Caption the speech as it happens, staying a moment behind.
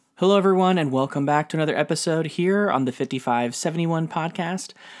Hello, everyone, and welcome back to another episode here on the 5571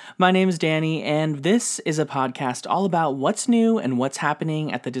 podcast. My name is Danny, and this is a podcast all about what's new and what's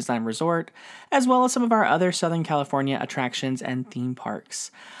happening at the Disneyland Resort, as well as some of our other Southern California attractions and theme parks.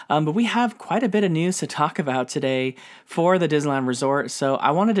 But we have quite a bit of news to talk about today for the Disneyland Resort, so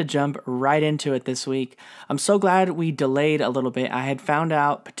I wanted to jump right into it this week. I'm so glad we delayed a little bit. I had found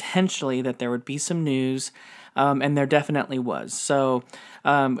out potentially that there would be some news, and there definitely was. So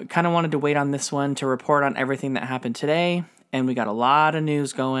kind of wanted to wait on this one to report on everything that happened today, and we got a lot of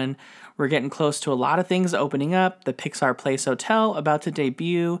news going. We're getting close to a lot of things opening up. The Pixar Place Hotel about to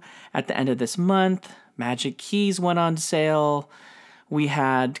debut at the end of this month. Magic Keys went on sale. We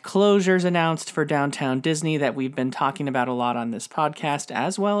had closures announced for Downtown Disney that we've been talking about a lot on this podcast,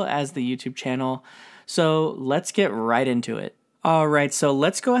 as well as the YouTube channel. So let's get right into it. All right, so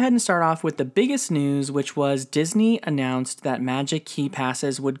let's go ahead and start off with the biggest news, which was Disney announced that Magic Key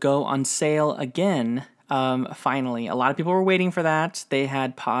passes would go on sale again. Finally, a lot of people were waiting for that. They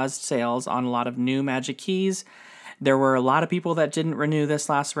had paused sales on a lot of new Magic Keys. There were a lot of people that didn't renew this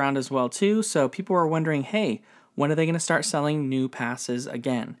last round as well, too. So people were wondering, hey, when are they going to start selling new passes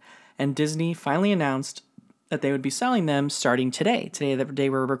again? And Disney finally announced that they would be selling them starting today. Today, the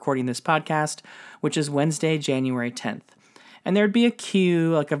day we're recording this podcast, which is Wednesday, January 10th. And there'd be a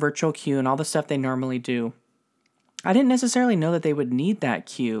queue, like a virtual queue, and all the stuff they normally do. I didn't necessarily know that they would need that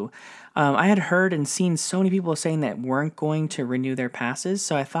queue. I had heard and seen so many people saying that weren't going to renew their passes,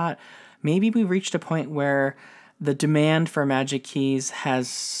 so I thought maybe we reached a point where the demand for Magic Keys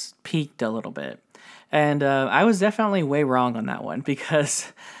has peaked a little bit. And I was definitely way wrong on that one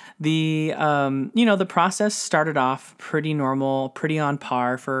because the process started off pretty normal, pretty on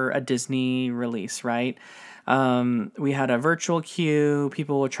par for a Disney release, right? We had a virtual queue.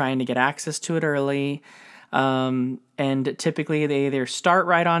 People were trying to get access to it early. And typically they either start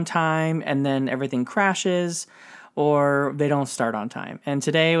right on time and then everything crashes, or they don't start on time. And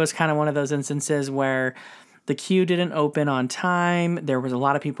today was kind of one of those instances where the queue didn't open on time. There was a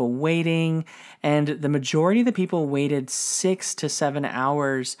lot of people waiting, and the majority of the people waited 6 to 7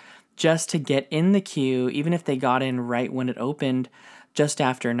 hours just to get in the queue, even if they got in right when it opened just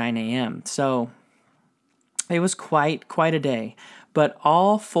after 9 a.m. So it was quite a day, but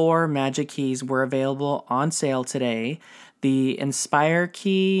all 4 Magic Keys were available on sale today. The Inspire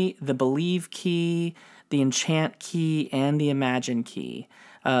Key, the Believe Key, the Enchant Key, and the Imagine Key.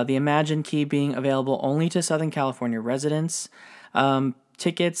 The Imagine Key being available only to Southern California residents.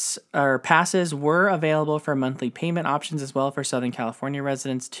 Tickets or passes were available for monthly payment options as well for Southern California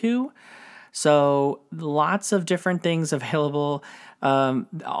residents too. So lots of different things available.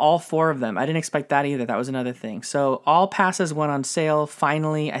 All 4 of them. I didn't expect that either. That was another thing. So all passes went on sale.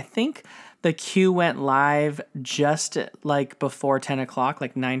 Finally, I think the queue went live just like before 10 o'clock,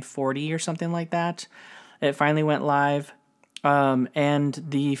 like 9:40 or something like that. It finally went live. And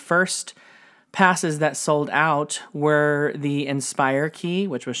the first passes that sold out were the Inspire Key,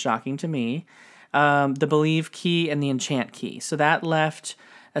 which was shocking to me, the Believe Key, and the Enchant Key. So that left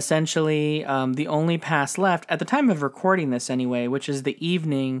essentially the only pass left at the time of recording this anyway, which is the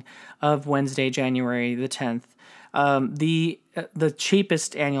evening of Wednesday, January the 10th. The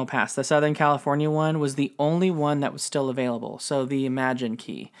cheapest annual pass, the Southern California one, was the only one that was still available. So the Imagine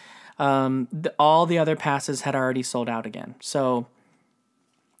Key. All the other passes had already sold out again. So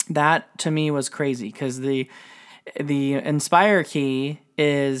that to me was crazy because the Inspire Key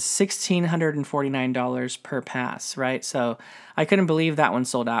is $1,649 per pass, right? So I couldn't believe that one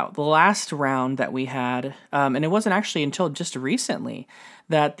sold out. The last round that we had, and it wasn't actually until just recently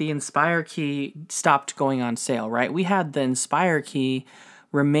that the Inspire Key stopped going on sale, right? We had the Inspire Key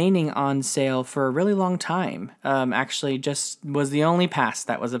remaining on sale for a really long time. Actually, just was the only pass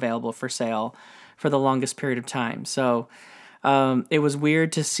that was available for sale for the longest period of time. So it was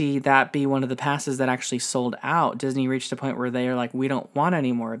weird to see that be one of the passes that actually sold out. Disney reached a point where they're like, we don't want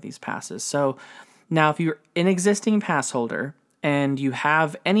any more of these passes. So now if you're an existing pass holder and you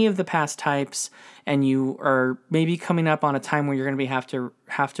have any of the pass types and you are maybe coming up on a time where you're going to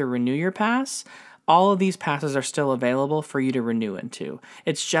have to renew your pass, all of these passes are still available for you to renew into.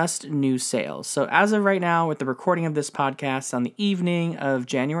 It's just new sales. So as of right now, with the recording of this podcast on the evening of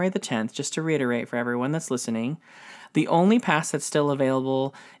January the 10th, just to reiterate for everyone that's listening, the only pass that's still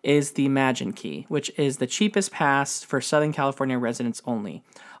available is the Imagine Key, which is the cheapest pass for Southern California residents only.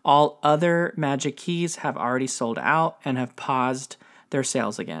 All other Magic Keys have already sold out and have paused their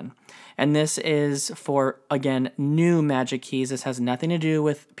sales again. And this is for, again, new Magic Keys. This has nothing to do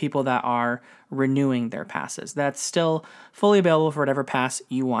with people that are renewing their passes. That's still fully available for whatever pass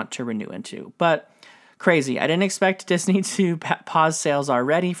you want to renew into. But crazy. I didn't expect Disney to pause sales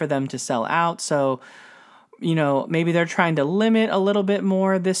already for them to sell out. So, maybe they're trying to limit a little bit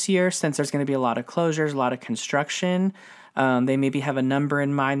more this year since there's going to be a lot of closures, a lot of construction. They maybe have a number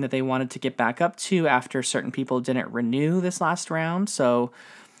in mind that they wanted to get back up to after certain people didn't renew this last round. So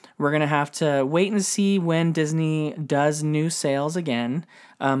we're going to have to wait and see when Disney does new sales again.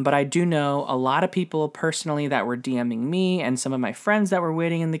 But I do know a lot of people personally that were DMing me and some of my friends that were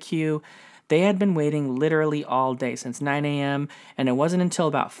waiting in the queue. They had been waiting literally all day since 9 a.m. And it wasn't until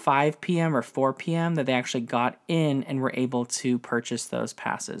about 5 p.m. or 4 p.m. that they actually got in and were able to purchase those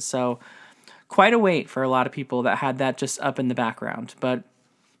passes. So quite a wait for a lot of people that had that just up in the background. But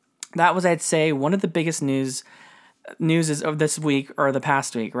that was, I'd say, one of the biggest news is of this week or the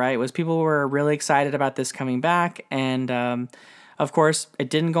past week, right? Was people were really excited about this coming back. And of course, it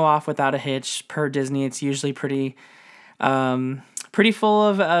didn't go off without a hitch. Per Disney, it's usually pretty full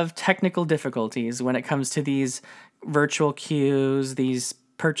of technical difficulties when it comes to these virtual queues, these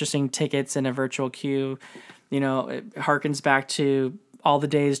purchasing tickets in a virtual queue. It harkens back to all the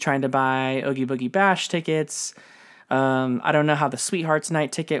days trying to buy Oogie Boogie Bash tickets. I don't know how the Sweethearts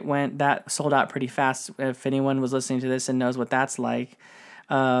Night ticket went. That sold out pretty fast. If anyone was listening to this and knows what that's like,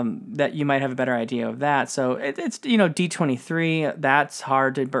 that you might have a better idea of that. So it's D23. That's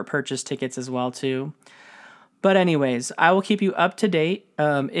hard to purchase tickets as well too. But anyways, I will keep you up to date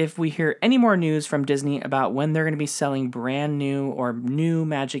if we hear any more news from Disney about when they're going to be selling brand new or new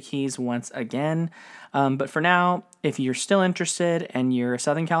Magic Keys once again. But for now, if you're still interested and you're a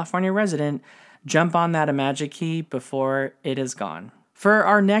Southern California resident, jump on that Magic Key before it is gone. For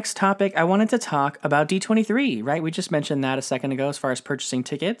our next topic, I wanted to talk about D23, right? We just mentioned that a second ago as far as purchasing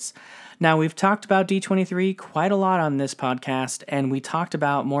tickets. Now, we've talked about D23 quite a lot on this podcast, and we talked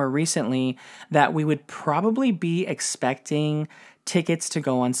about more recently that we would probably be expecting tickets to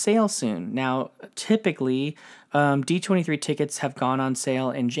go on sale soon. Now, typically, D23 tickets have gone on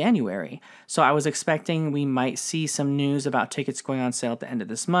sale in January, so I was expecting we might see some news about tickets going on sale at the end of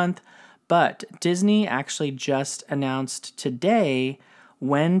this month, but Disney actually just announced today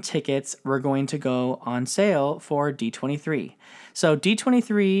when tickets were going to go on sale for D23. So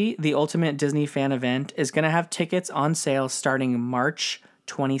D23, the Ultimate Disney Fan Event, is going to have tickets on sale starting March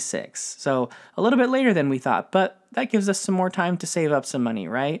 26th. So a little bit later than we thought, but that gives us some more time to save up some money,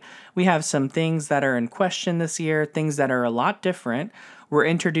 right? We have some things that are in question this year, things that are a lot different. We're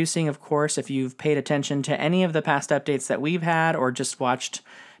introducing, of course, if you've paid attention to any of the past updates that we've had or just watched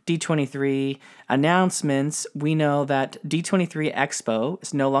D23 announcements, we know that D23 Expo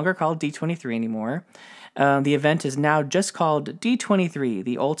is no longer called D23 anymore. The event is now just called D23,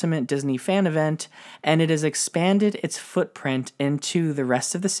 the Ultimate Disney Fan Event, and it has expanded its footprint into the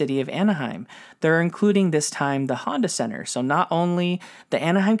rest of the city of Anaheim. They're including this time the Honda Center, so not only the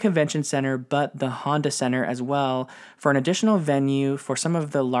Anaheim Convention Center, but the Honda Center as well, for an additional venue for some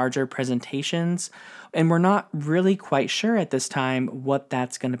of the larger presentations. And we're not really quite sure at this time what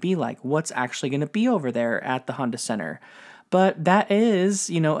that's going to be like, what's actually going to be over there at the Honda Center. But that is,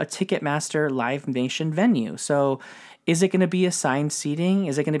 a Ticketmaster Live Nation venue. So is it going to be assigned seating?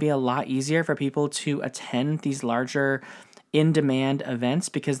 Is it going to be a lot easier for people to attend these larger in-demand events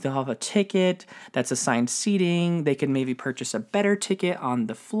because they'll have a ticket that's assigned seating? They can maybe purchase a better ticket on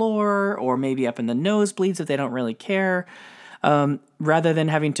the floor or maybe up in the nosebleeds if they don't really care. Rather than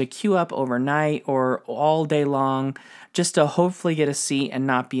having to queue up overnight or all day long just to hopefully get a seat and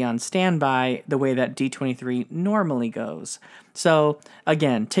not be on standby the way that D23 normally goes. So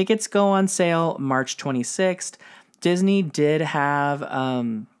again, tickets go on sale March 26th. Disney did have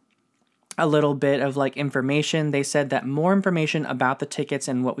a little bit of information. They said that more information about the tickets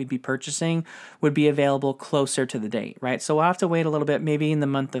and what we'd be purchasing would be available closer to the date, right? So we'll have to wait a little bit, maybe in the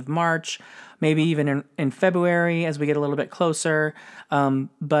month of March, maybe even in February as we get a little bit closer.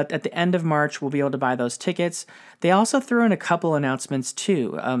 But at the end of March, we'll be able to buy those tickets. They also threw in a couple announcements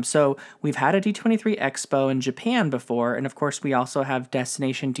too. So we've had a D23 Expo in Japan before, and of course we also have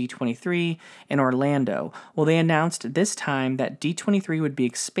Destination D23 in Orlando. Well, they announced this time that D23 would be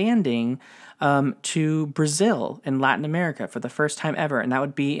expanding to Brazil in Latin America for the first time ever, and that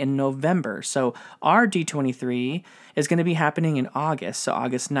would be in November. So our D23 is going to be happening in August, so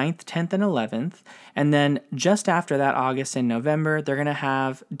August 9th, 10th, and 11th, and then just after that, August and November, they're going to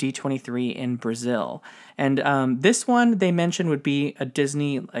have D23 in Brazil. And this one they mentioned would be a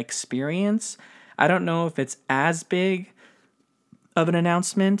Disney experience. I don't know if it's as big of an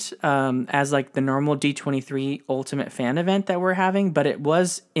announcement as the normal D23 Ultimate Fan Event that we're having, but it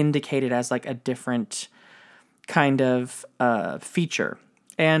was indicated as a different kind of feature.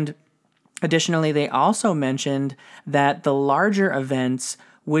 And additionally, they also mentioned that the larger events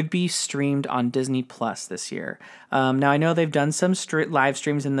would be streamed on Disney Plus this year. Now, I know they've done some live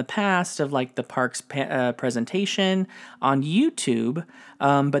streams in the past of like the park's presentation on YouTube,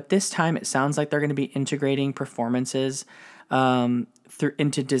 but this time it sounds like they're going to be integrating performances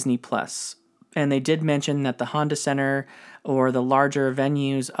into Disney Plus. And they did mention that the Honda Center or the larger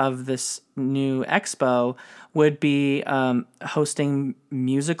venues of this new expo would be hosting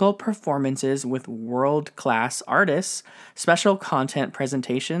musical performances with world-class artists, special content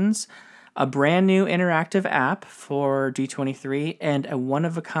presentations, a brand new interactive app for D23, and a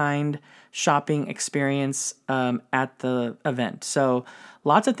one-of-a-kind shopping experience at the event. So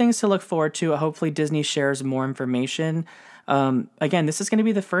lots of things to look forward to. Hopefully Disney shares more information. Again, this is going to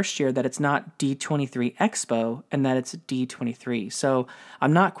be the first year that it's not D23 Expo and that it's D23. So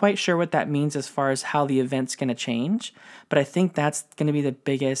I'm not quite sure what that means as far as how the event's going to change, but I think that's going to be the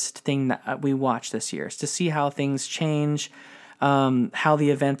biggest thing that we watch this year, is to see how things change, how the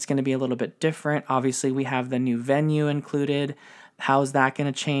event's going to be a little bit different. Obviously, we have the new venue included. How's that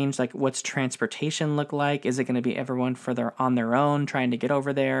going to change? Like, what's transportation look like? Is it going to be everyone on their own trying to get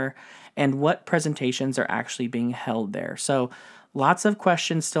over there? And what presentations are actually being held there? So lots of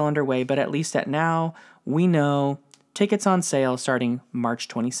questions still underway, but at least at now, we know tickets on sale starting March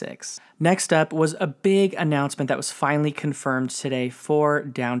 26th. Next up was a big announcement that was finally confirmed today for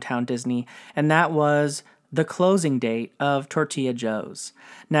Downtown Disney, and that was the closing date of Tortilla Joe's.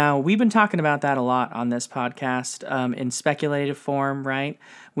 Now, we've been talking about that a lot on this podcast in speculative form, right?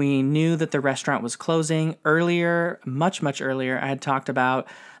 We knew that the restaurant was closing earlier, much earlier. I had talked about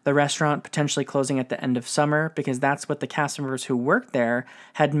the restaurant potentially closing at the end of summer because that's what the cast members who worked there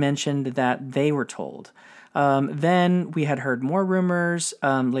had mentioned that they were told. Then we had heard more rumors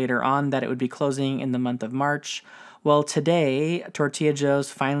later on that it would be closing in the month of March. Well, today, Tortilla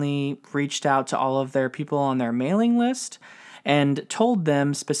Joe's finally reached out to all of their people on their mailing list and told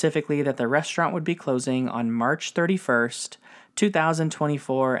them specifically that the restaurant would be closing on March 31st,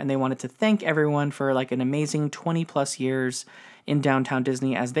 2024, and they wanted to thank everyone for like an amazing 20 plus years in Downtown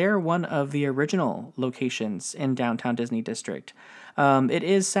Disney, as they're one of the original locations in Downtown Disney District. It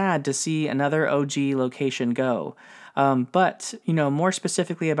is sad to see another OG location go. But, more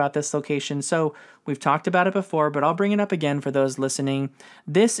specifically about this location, so we've talked about it before, but I'll bring it up again for those listening.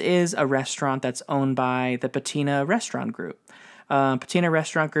 This is a restaurant that's owned by the Patina Restaurant Group. Patina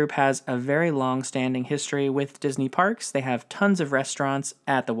Restaurant Group has a very long-standing history with Disney parks. They have tons of restaurants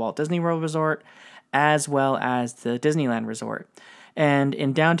at the Walt Disney World Resort, as well as the Disneyland Resort. And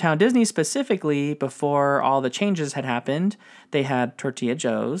in Downtown Disney specifically, before all the changes had happened, they had Tortilla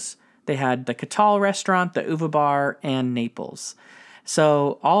Joe's, they had the Catal restaurant, the Uva Bar, and Naples.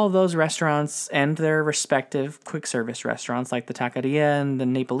 So all of those restaurants and their respective quick service restaurants like the Taqueria and the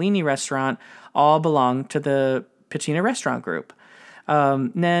Napolini restaurant all belong to the Patina Restaurant Group.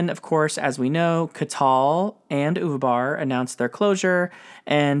 Then, of course, as we know, Catal and Uva Bar announced their closure,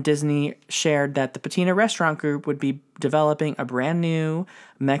 and Disney shared that the Patina Restaurant Group would be developing a brand new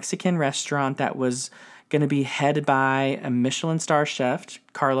Mexican restaurant that was going to be headed by a Michelin star chef,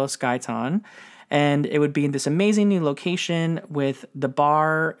 Carlos Gaitan, and it would be in this amazing new location with the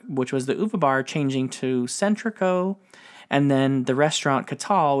bar, which was the Uva Bar, changing to Centrico, and then the restaurant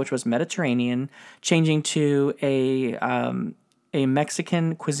Catal, which was Mediterranean, changing to a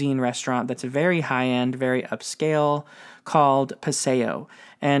Mexican cuisine restaurant that's very high-end, very upscale, called Paseo.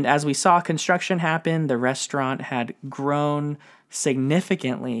 And as we saw construction happen, the restaurant had grown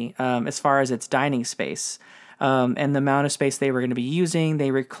significantly as far as its dining space. And the amount of space they were going to be using,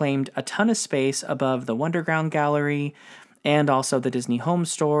 they reclaimed a ton of space above the Wonderground Gallery and also the Disney Home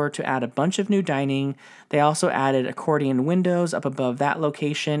Store to add a bunch of new dining. They also added accordion windows up above that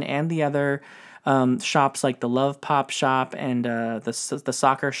location and the other shops like the Love Pop shop and the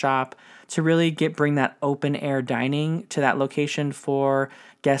soccer shop to really bring that open air dining to that location for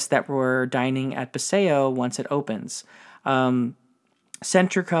guests that were dining at Paseo once it opens.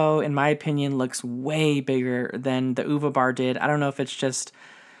 Centrico, in my opinion, looks way bigger than the Uva Bar did. I don't know if it's just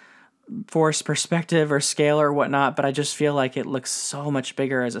forced perspective or scale or whatnot, but I just feel like it looks so much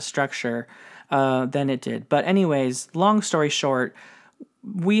bigger as a structure than it did. But anyways, long story short,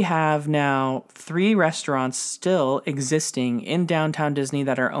 we have now 3 restaurants still existing in Downtown Disney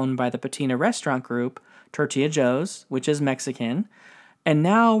that are owned by the Patina Restaurant Group, Tortilla Joe's, which is Mexican, and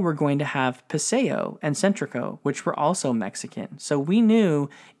now we're going to have Paseo and Centrico, which were also Mexican. So we knew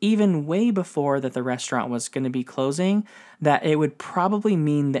even way before that the restaurant was going to be closing that it would probably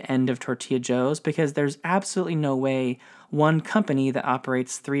mean the end of Tortilla Joe's, because there's absolutely no way one company that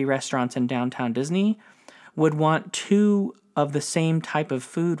operates 3 restaurants in Downtown Disney would want 2 of the same type of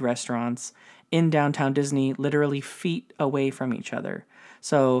food restaurants in Downtown Disney literally feet away from each other.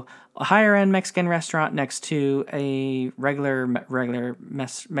 So a higher end Mexican restaurant next to a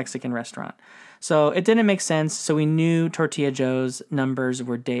Mexican restaurant. So it didn't make sense. So we knew Tortilla Joe's numbers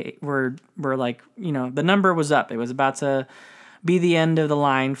were like, the number was up. It was about to be the end of the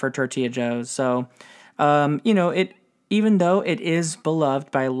line for Tortilla Joe's. So, it even though it is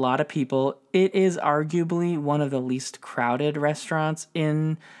beloved by a lot of people, it is arguably one of the least crowded restaurants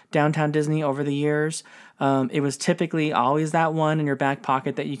in downtown Disney over the years. It was typically always that one in your back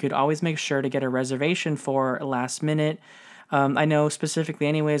pocket that you could always make sure to get a reservation for last minute. I know specifically,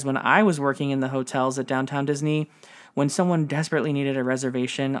 anyways, when I was working in the hotels at downtown Disney, when someone desperately needed a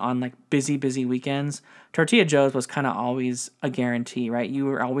reservation on like busy weekends, Tortilla Joe's was kind of always a guarantee, right? You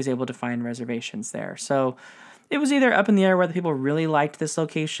were always able to find reservations there. So it was either up in the air whether people really liked this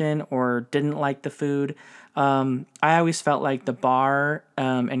location or didn't like the food. I always felt like the bar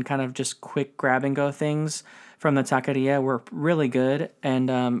and kind of just quick grab and go things from the taqueria were really good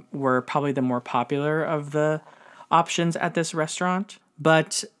and were probably the more popular of the options at this restaurant.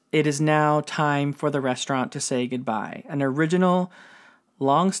 But it is now time for the restaurant to say goodbye. An original,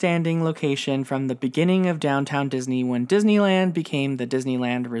 long-standing location from the beginning of downtown Disney when Disneyland became the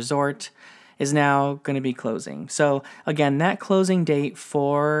Disneyland Resort is now going to be closing. So again, that closing date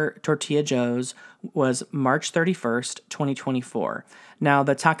for Tortilla Joe's was March 31st, 2024. Now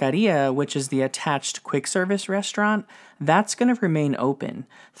the Taqueria, which is the attached quick service restaurant, that's going to remain open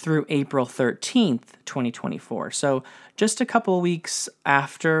through April 13th, 2024. So just a couple weeks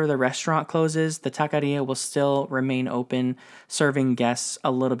after the restaurant closes, the Taqueria will still remain open, serving guests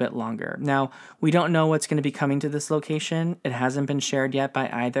a little bit longer. Now, we don't know what's going to be coming to this location. It hasn't been shared yet by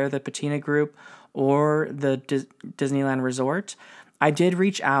either the Patina Group or the Disneyland Resort. I did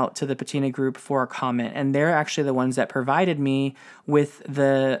reach out to the Patina Group for a comment, and they're actually the ones that provided me with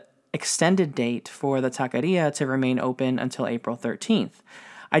the extended date for the Taqueria to remain open until April 13th.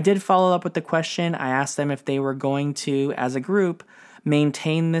 I did follow up with the question. I asked them if they were going to, as a group,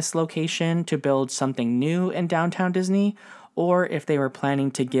 maintain this location to build something new in downtown Disney, or if they were planning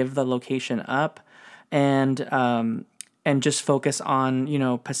to give the location up and just focus on,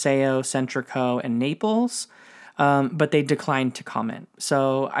 Paseo, Centrico, and Naples. But they declined to comment.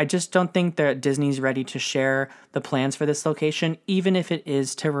 So I just don't think that Disney's ready to share the plans for this location, even if it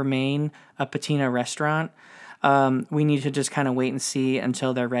is to remain a Patina restaurant. We need to just kind of wait and see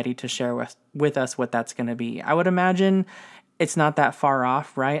until they're ready to share with us what that's going to be. I would imagine it's not that far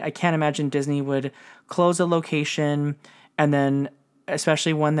off, right? I can't imagine Disney would close a location and then,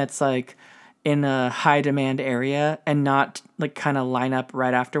 especially one that's like in a high demand area, and not like kind of line up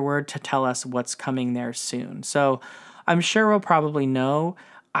right afterward to tell us what's coming there soon. So I'm sure we'll probably know.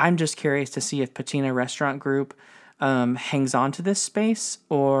 I'm just curious to see if Patina Restaurant Group hangs on to this space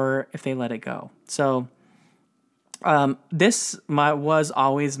or if they let it go. So this was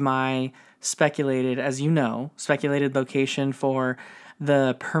always my speculated location for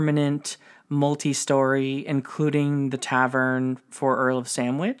the permanent multi-story, including the tavern for Earl of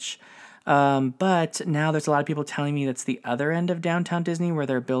Sandwich. But now there's a lot of people telling me that's the other end of downtown Disney where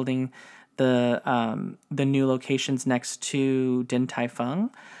they're building the new locations next to Din Tai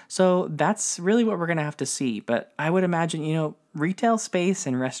Fung. So that's really what we're going to have to see. But I would imagine, retail space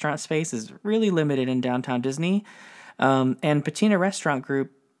and restaurant space is really limited in downtown Disney. And Patina Restaurant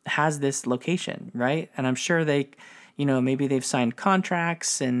Group has this location, right? And I'm sure they, maybe they've signed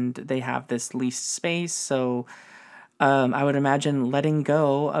contracts and they have this leased space. So I would imagine letting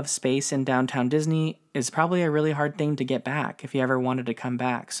go of space in downtown Disney is probably a really hard thing to get back if you ever wanted to come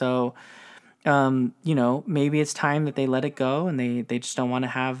back. So, maybe it's time that they let it go and they just don't want to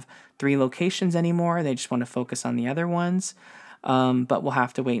have 3 locations anymore. They just want to focus on the other ones. But we'll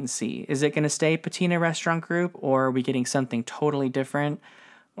have to wait and see. Is it going to stay Patina Restaurant Group, or are we getting something totally different?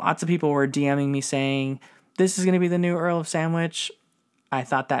 Lots of people were DMing me saying, this is going to be the new Earl of Sandwich. I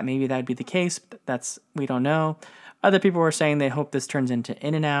thought that maybe that'd be the case, but we don't know. Other people were saying they hope this turns into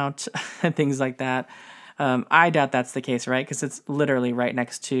In-N-Out and things like that. I doubt that's the case, right? Because it's literally right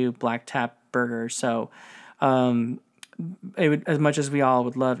next to Black Tap Burgers. So it would, as much as we all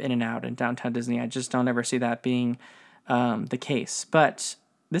would love In-N-Out in downtown Disney, I just don't ever see that being the case. But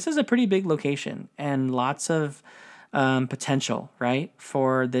this is a pretty big location and lots of potential, right,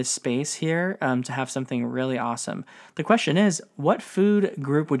 for this space here to have something really awesome. The question is, what food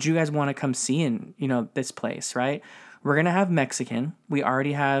group would you guys want to come see in, this place, right? We're going to have Mexican. We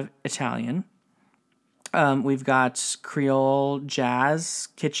already have Italian. We've got Creole Jazz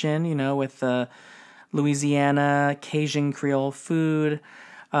Kitchen, with the Louisiana Cajun Creole food.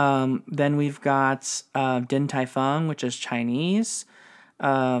 Then we've got Din Tai Fung, which is Chinese.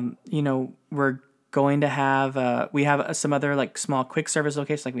 We're going to have we have some other like small quick service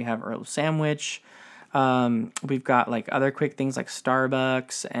locations, like we have Earl Sandwich. We've got like other quick things like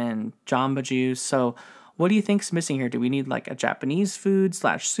Starbucks and Jamba Juice. So what do you think's missing here? Do we need like a Japanese food /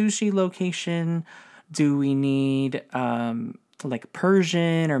 sushi location? Do we need like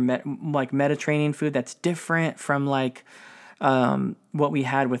Persian or like Mediterranean food that's different from like what we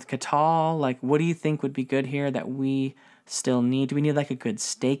had with Catal? Like, what do you think would be good here that we still need? Do we need like a good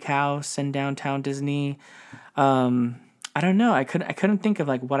steakhouse in downtown Disney? I don't know. I couldn't think of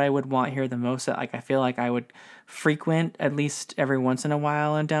like what I would want here the most. That like I feel like I would frequent at least every once in a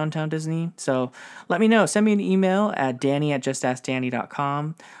while in downtown Disney. So let me know. Send me an email at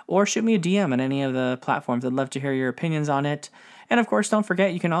danny@justaskdanny.com or shoot me a DM on any of the platforms. I'd love to hear your opinions on it. And of course, don't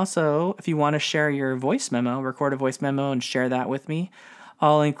forget, you can also, if you want to share your voice memo, record a voice memo and share that with me.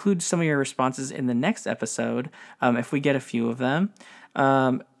 I'll include some of your responses in the next episode if we get a few of them.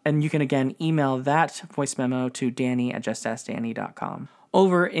 And you can, again, email that voice memo to danny@justaskdanny.com.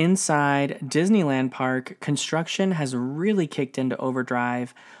 Over inside Disneyland Park, construction has really kicked into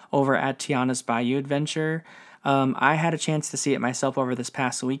overdrive over at Tiana's Bayou Adventure. I had a chance to see it myself over this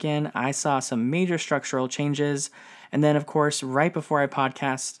past weekend. I saw some major structural changes. And then, of course, right before I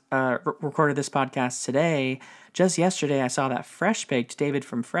recorded this podcast today, just yesterday, I saw that Fresh Baked, David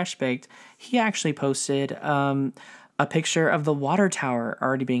from Fresh Baked, he actually posted a picture of the water tower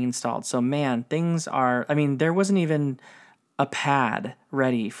already being installed. So man, there wasn't even a pad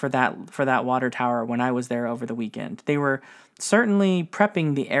ready for that water tower when I was there over the weekend. They were certainly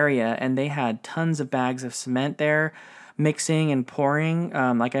prepping the area, and they had tons of bags of cement there, mixing and pouring.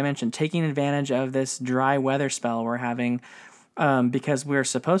 Like I mentioned, taking advantage of this dry weather spell we're having, because we're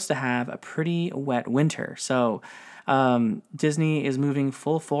supposed to have a pretty wet winter. So Disney is moving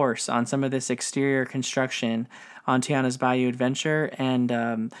full force on some of this exterior construction on Tiana's Bayou Adventure,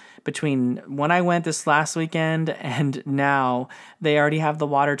 and between when I went this last weekend and now, they already have the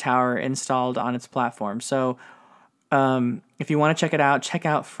water tower installed on its platform. So if you want to check it out, check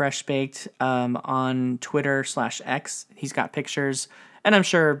out Fresh Baked on Twitter /X. He's got pictures, and I'm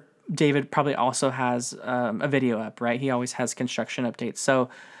sure David probably also has a video up, right? He always has construction updates. So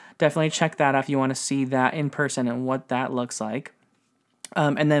definitely check that out if you want to see that in person and what that looks like.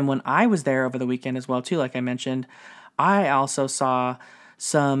 And then when I was there over the weekend as well, too, like I mentioned, I also saw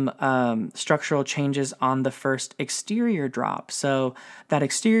some structural changes on the first exterior drop. So that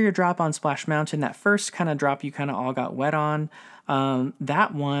exterior drop on Splash Mountain, that first kind of drop you kind of all got wet on,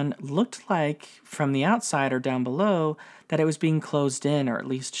 that one looked like from the outside or down below that it was being closed in or at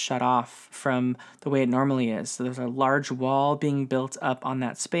least shut off from the way it normally is. So there's a large wall being built up on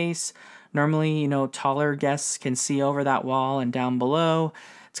that space. Normally, taller guests can see over that wall and down below.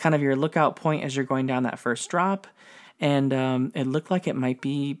 It's kind of your lookout point as you're going down that first drop. And it looked like it might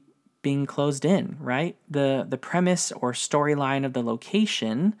be being closed in, right? The premise or storyline of the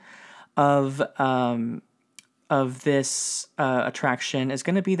location of this attraction is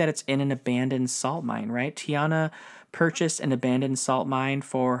going to be that it's in an abandoned salt mine, right? Tiana purchased an abandoned salt mine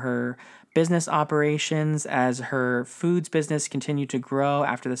for her business operations as her foods business continued to grow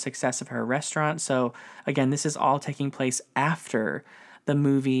after the success of her restaurant. So again, this is all taking place after the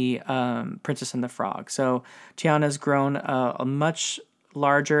movie Princess and the Frog. So Tiana's grown a much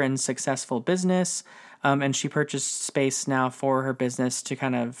larger and successful business, and she purchased space now for her business to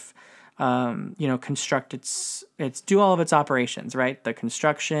kind of construct its do all of its operations, right? The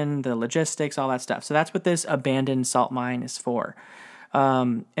construction, the logistics, all that stuff. So that's what this abandoned salt mine is for.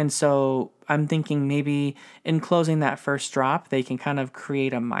 And so I'm thinking maybe in closing that first drop, they can kind of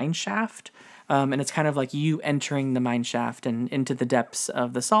create a mine shaft. And it's kind of like you entering the mine shaft and into the depths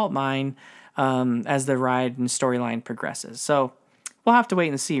of the salt mine as the ride and storyline progresses. So we'll have to wait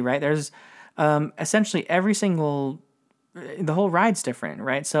and see, right? There's essentially the whole ride's different,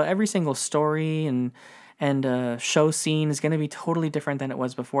 right? So every single story and show scene is going to be totally different than it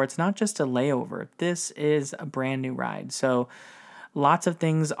was before. It's not just a layover. This is a brand new ride. So lots of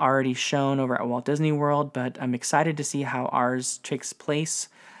things already shown over at Walt Disney World, but I'm excited to see how ours takes place.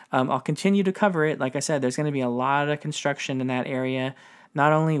 I'll continue to cover it. Like I said, there's going to be a lot of construction in that area,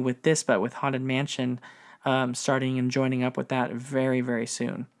 not only with this, but with Haunted Mansion starting and joining up with that very, very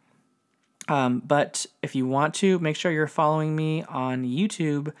soon. But if you want to, make sure you're following me on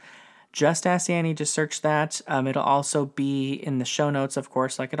YouTube. Just Ask Danny, just search that. It'll also be in the show notes, of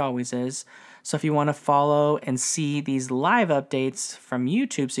course, like it always is. So if you want to follow and see these live updates from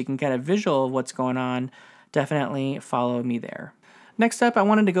YouTube so you can get a visual of what's going on, definitely follow me there. Next up, I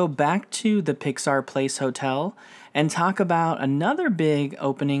wanted to go back to the Pixar Place Hotel and talk about another big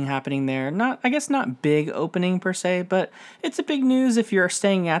opening happening there. Not big opening per se, but it's a big news if you're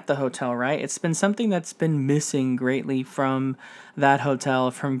staying at the hotel, right? It's been something that's been missing greatly from that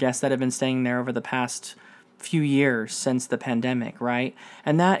hotel, from guests that have been staying there over the past few years since the pandemic, right?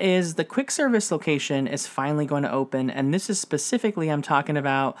 And that is the quick service location is finally going to open, and this is specifically I'm talking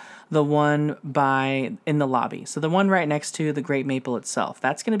about the one in the lobby. So the one right next to the Great Maple itself.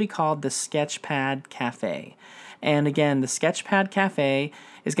 That's going to be called the Sketchpad Cafe. And again, the Sketchpad Cafe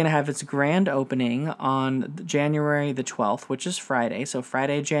is going to have its grand opening on January the 12th, which is Friday. So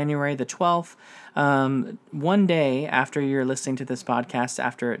Friday, January the 12th, one day after you're listening to this podcast,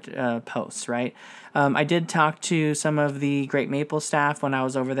 after it posts, right? I did talk to some of the Great Maple staff when I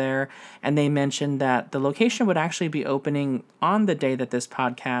was over there, and they mentioned that the location would actually be opening on the day that this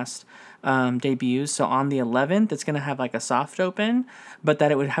podcast debuts. So on the 11th, it's going to have like a soft open, but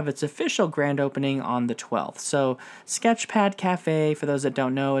that it would have its official grand opening on the 12th. So Sketchpad Cafe, for those that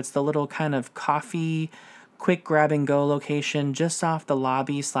don't know, it's the little kind of coffee, quick grab and go location just off the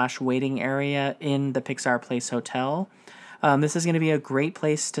lobby/waiting area in the Pixar Place Hotel. This is going to be a great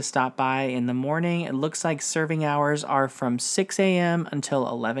place to stop by in the morning. It looks like serving hours are from 6 a.m. until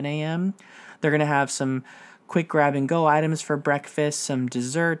 11 a.m. They're going to have some quick grab and go items for breakfast, some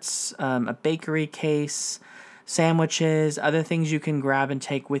desserts, a bakery case, sandwiches, other things you can grab and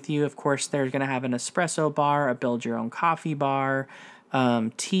take with you. Of course, they're going to have an espresso bar, a build your own coffee bar,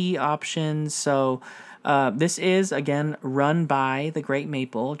 tea options. So this is, again, run by the Great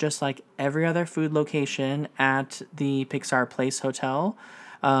Maple, just like every other food location at the Pixar Place Hotel.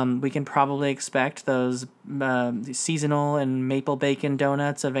 We can probably expect those seasonal and maple bacon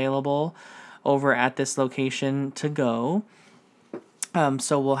donuts available over at this location to go.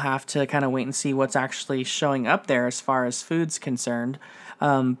 So we'll have to kind of wait and see what's actually showing up there as far as food's concerned.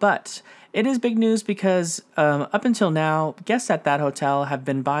 But it is big news because up until now, guests at that hotel have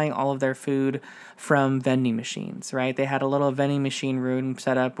been buying all of their food from vending machines, right? They had a little vending machine room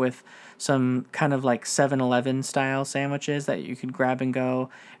set up with some kind of like 7-Eleven style sandwiches that you could grab and go.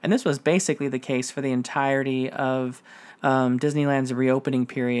 And this was basically the case for the entirety of Disneyland's reopening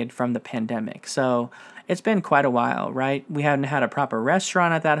period from the pandemic. So it's been quite a while, right? We hadn't had a proper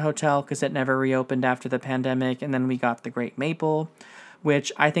restaurant at that hotel because it never reopened after the pandemic. And then we got the Great Maple,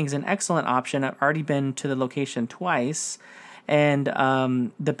 which I think is an excellent option. I've already been to the location twice. And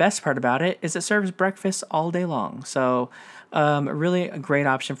the best part about it is it serves breakfast all day long. So really a great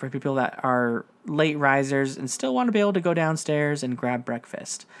option for people that are late risers and still want to be able to go downstairs and grab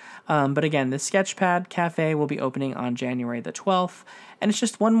breakfast. But again, the Sketchpad Cafe will be opening on January the 12th. And it's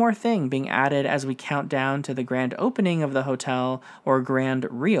just one more thing being added as we count down to the grand opening of the hotel, or grand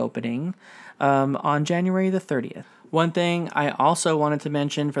reopening, on January the 30th. One thing I also wanted to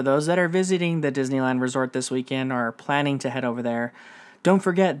mention for those that are visiting the Disneyland Resort this weekend or are planning to head over there, don't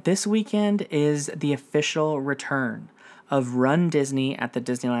forget this weekend is the official return of Run Disney at the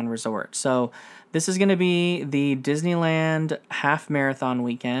Disneyland Resort. So this is going to be the Disneyland Half Marathon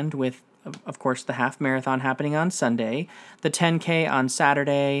weekend with, of course, the half marathon happening on Sunday, the 10K on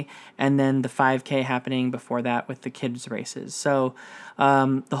Saturday, and then the 5K happening before that with the kids' races. So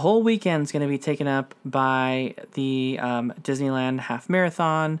the whole weekend is going to be taken up by the Disneyland Half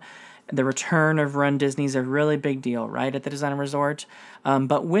Marathon. The return of Run Disney is a really big deal, right, at the Disneyland Resort.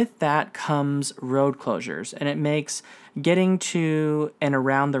 But with that comes road closures, and it makes getting to and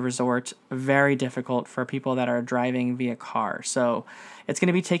around the resort very difficult for people that are driving via car. So it's going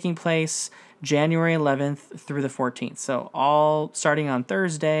to be taking place January 11th through the 14th. So all starting on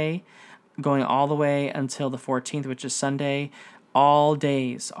Thursday, going all the way until the 14th, which is Sunday. All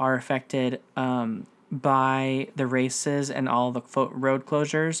days are affected by the races and all the road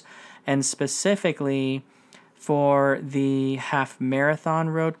closures. And specifically for the half marathon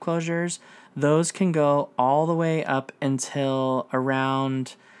road closures, those can go all the way up until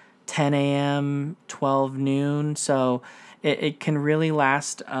around 10 a.m., 12 noon. So it can really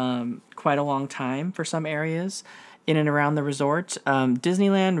last quite a long time for some areas in and around the resort.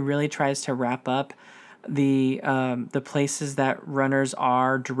 Disneyland really tries to wrap up the places that runners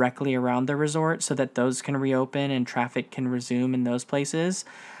are directly around the resort so that those can reopen and traffic can resume in those places.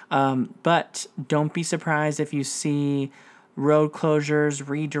 But don't be surprised if you see road closures,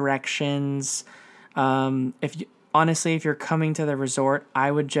 redirections. If you're coming to the resort,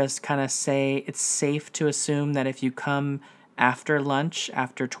 I would just kind of say it's safe to assume that if you come after lunch,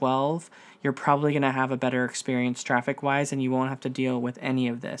 after 12, you're probably going to have a better experience traffic-wise and you won't have to deal with any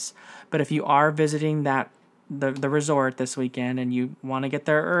of this. But if you are visiting the resort this weekend and you want to get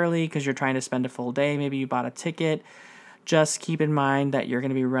there early because you're trying to spend a full day, maybe you bought a ticket, Just keep in mind that you're going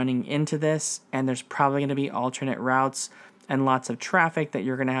to be running into this, and there's probably going to be alternate routes and lots of traffic that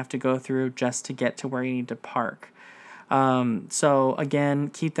you're going to have to go through just to get to where you need to park. So again,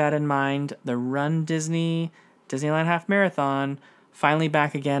 keep that in mind. The Run Disneyland Half Marathon, finally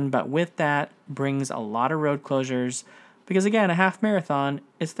back again, but with that brings a lot of road closures because again, a half marathon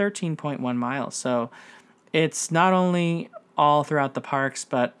is 13.1 miles. So it's not only all throughout the parks,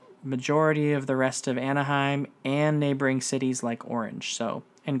 but majority of the rest of Anaheim and neighboring cities like Orange,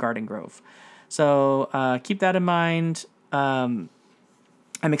 and Garden Grove. So keep that in mind. I'm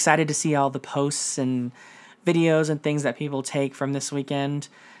excited to see all the posts and videos and things that people take from this weekend.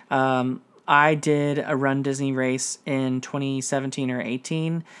 I did a Run Disney race in 2017 or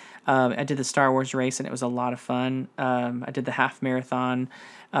 18. I did the Star Wars race, and it was a lot of fun. I did the half marathon.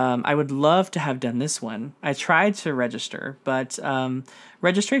 I would love to have done this one. I tried to register, but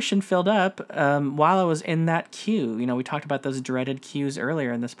registration filled up while I was in that queue. We talked about those dreaded queues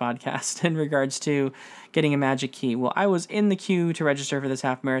earlier in this podcast in regards to getting a magic key. Well, I was in the queue to register for this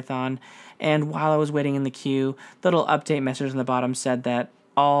half marathon, and while I was waiting in the queue, the little update message on the bottom said that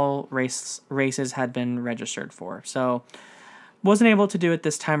all races had been registered for. So wasn't able to do it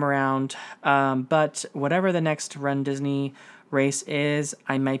this time around, but whatever the next Run Disney race is,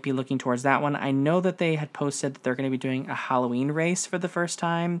 I might be looking towards that one. I know that they had posted that they're going to be doing a Halloween race for the first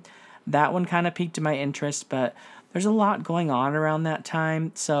time. That one kind of piqued my interest, but there's a lot going on around that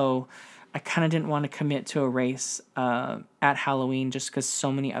time, so I kind of didn't want to commit to a race at Halloween just because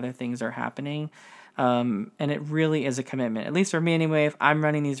so many other things are happening. And it really is a commitment, at least for me anyway. If I'm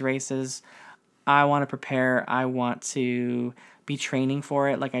running these races, I want to prepare. I want to be training for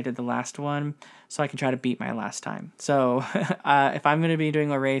it like I did the last one so I can try to beat my last time. So if I'm going to be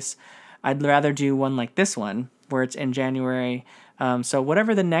doing a race, I'd rather do one like this one where it's in January. So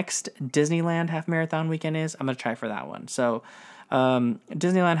whatever the next Disneyland Half Marathon weekend is, I'm going to try for that one. So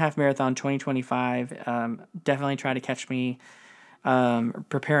Disneyland Half Marathon 2025, definitely try to catch me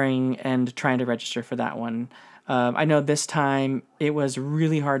preparing and trying to register for that one. I know this time it was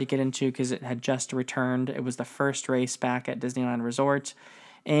really hard to get into because it had just returned. It was the first race back at Disneyland Resort,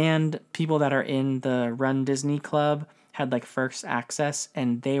 and people that are in the Run Disney Club had like first access,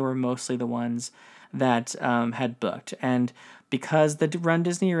 and they were mostly the ones that had booked. And because the Run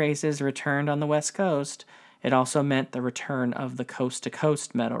Disney races returned on the West Coast, it also meant the return of the Coast to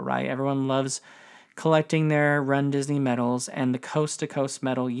Coast medal, right? Everyone loves collecting their Run Disney medals, and the Coast to Coast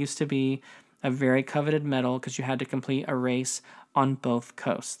medal used to be a very coveted medal because you had to complete a race on both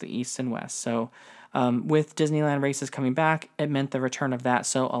coasts, the East and West. So with Disneyland races coming back, it meant the return of that.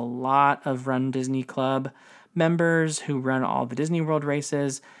 So a lot of Run Disney Club members who run all the Disney World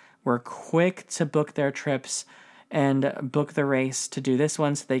races were quick to book their trips and book the race to do this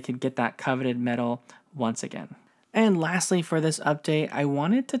one so they could get that coveted medal once again. And lastly, for this update, I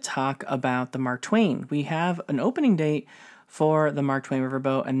wanted to talk about the Mark Twain. We have an opening date for the Mark Twain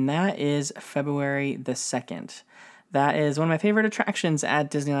Riverboat, and that is February the 2nd. That is one of my favorite attractions at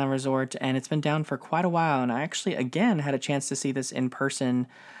Disneyland Resort, and it's been down for quite a while, and I actually, again, had a chance to see this in person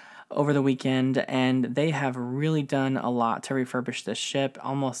over the weekend, and they have really done a lot to refurbish this ship,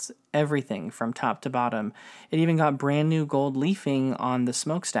 almost everything from top to bottom. It even got brand new gold leafing on the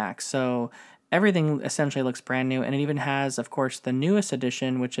smokestack, so everything essentially looks brand new, and it even has, of course, the newest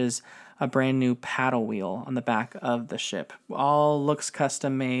addition, which is a brand new paddle wheel on the back of the ship. All looks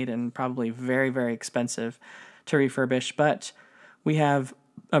custom made and probably very, very expensive to refurbish, but we have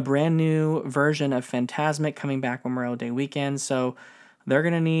a brand new version of Fantasmic coming back Memorial Day weekend, so they're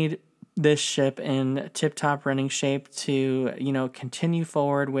going to need this ship in tip-top running shape to, continue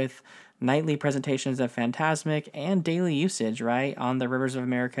forward with nightly presentations of Fantasmic and daily usage, right, on the Rivers of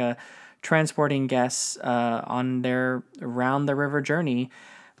America, transporting guests on their around the river journey.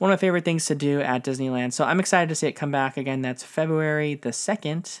 One of my favorite things to do at Disneyland. So I'm excited to see it come back again. That's February the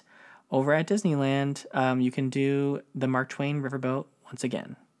 2nd over at Disneyland. You can do the Mark Twain Riverboat once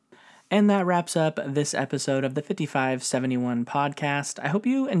again. And that wraps up this episode of the 5571 podcast. I hope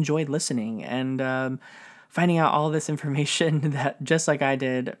you enjoyed listening and finding out all this information that just like I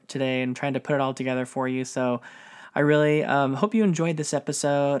did today and trying to put it all together for you. So I really hope you enjoyed this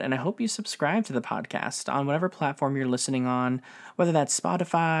episode, and I hope you subscribe to the podcast on whatever platform you're listening on, whether that's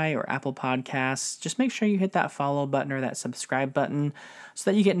Spotify or Apple Podcasts. Just make sure you hit that follow button or that subscribe button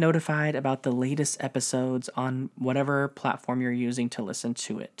so that you get notified about the latest episodes on whatever platform you're using to listen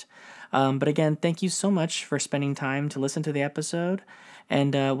to it. But again, thank you so much for spending time to listen to the episode,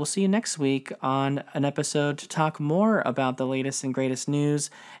 And we'll see you next week on an episode to talk more about the latest and greatest news.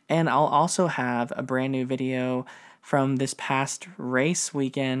 And I'll also have a brand new video from this past race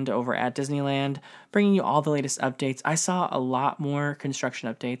weekend over at Disneyland, bringing you all the latest updates. I saw a lot more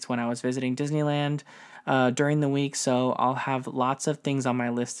construction updates when I was visiting Disneyland during the week, so I'll have lots of things on my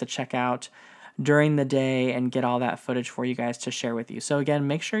list to check out during the day and get all that footage for you guys to share with you. So again,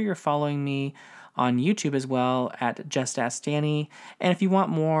 make sure you're following me on YouTube as well at Just Ask Danny. And if you want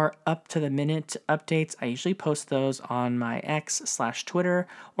more up-to-the-minute updates, I usually post those on my X/Twitter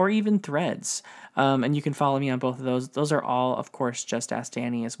or even Threads. And you can follow me on both of those. Those are all, of course, Just Ask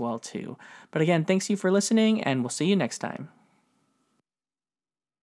Danny as well too. But again, thanks you for listening, and we'll see you next time.